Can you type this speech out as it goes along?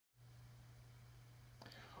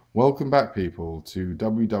Welcome back, people, to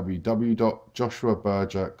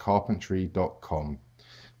www.joshuabergercarpentry.com.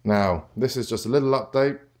 Now, this is just a little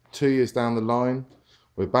update. 2 years down the line,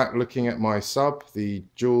 we're back looking at my sub, the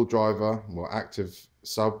dual driver, or active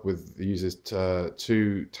sub, uses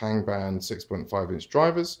two Tangband 6.5-inch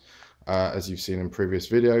drivers, as you've seen in previous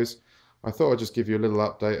videos. I thought I'd just give you a little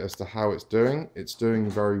update as to how it's doing. It's doing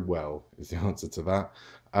very well, is the answer to that.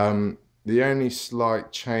 The only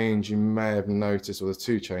slight change you may have noticed, well, there's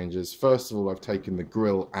two changes. First of all, I've taken the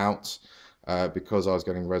grill out because I was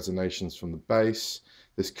getting resonations from the base.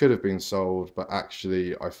 This could have been solved, but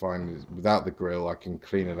actually I find without the grill, I can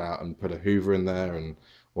clean it out and put a hoover in there and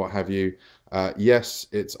what have you. Yes,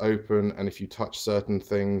 it's open, and if you touch certain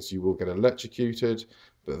things, you will get electrocuted,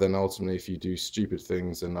 but then ultimately if you do stupid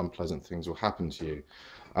things, then unpleasant things will happen to you.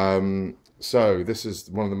 So this is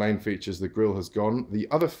one of the main features. The grill has gone. The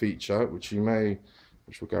other feature, which we'll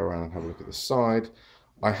go around and have a look at the side,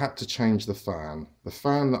 I had to change the fan. The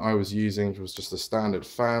fan that I was using was just a standard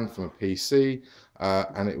fan from a PC,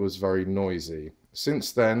 and it was very noisy.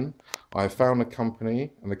 Since then, I found a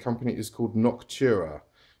company, and the company is called Noctura,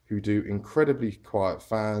 who do incredibly quiet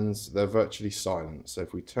fans. They're virtually silent. So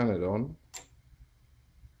if we turn it on,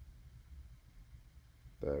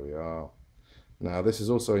 there we are. Now, this is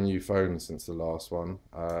also a new phone since the last one,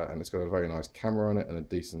 and it's got a very nice camera on it and a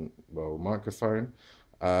decent, well, microphone.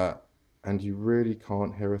 And you really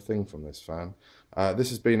can't hear a thing from this fan. This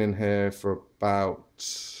has been in here for about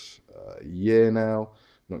a year now.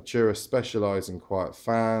 Noctura specialise in quiet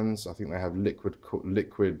fans. I think they have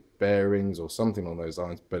liquid bearings or something on those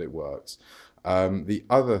lines, but it works. The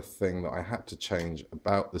other thing that I had to change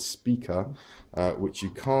about the speaker, which you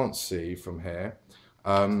can't see from here,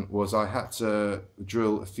 was I had to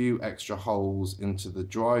drill a few extra holes into the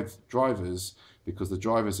drivers because the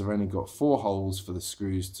drivers have only got 4 holes for the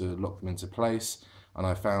screws to lock them into place, and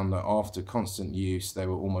I found that after constant use they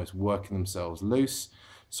were almost working themselves loose.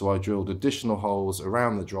 So I drilled additional holes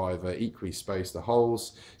around the driver, equally spaced the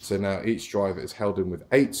holes, so now each driver is held in with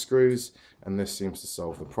 8 screws, and this seems to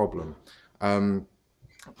solve the problem.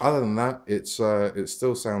 Other than that, it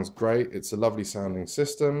still sounds great. It's a lovely sounding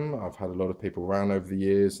system. I've had a lot of people around over the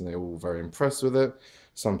years and they're all very impressed with it.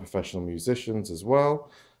 Some professional musicians as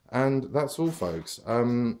well. And that's all, folks.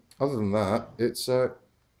 Other than that, it's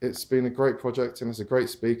been a great project and it's a great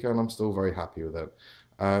speaker and I'm still very happy with it.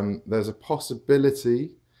 There's a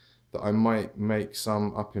possibility that I might make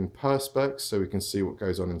some up in Perspex so we can see what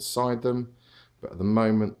goes on inside them. But at the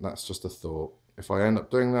moment, that's just a thought. If I end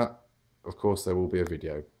up doing that, of course, there will be a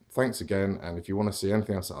video. Thanks again, and if you want to see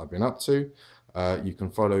anything else that I've been up to, you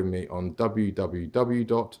can follow me on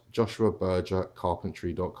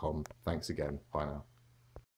www.joshuabergercarpentry.com. Thanks again. Bye now.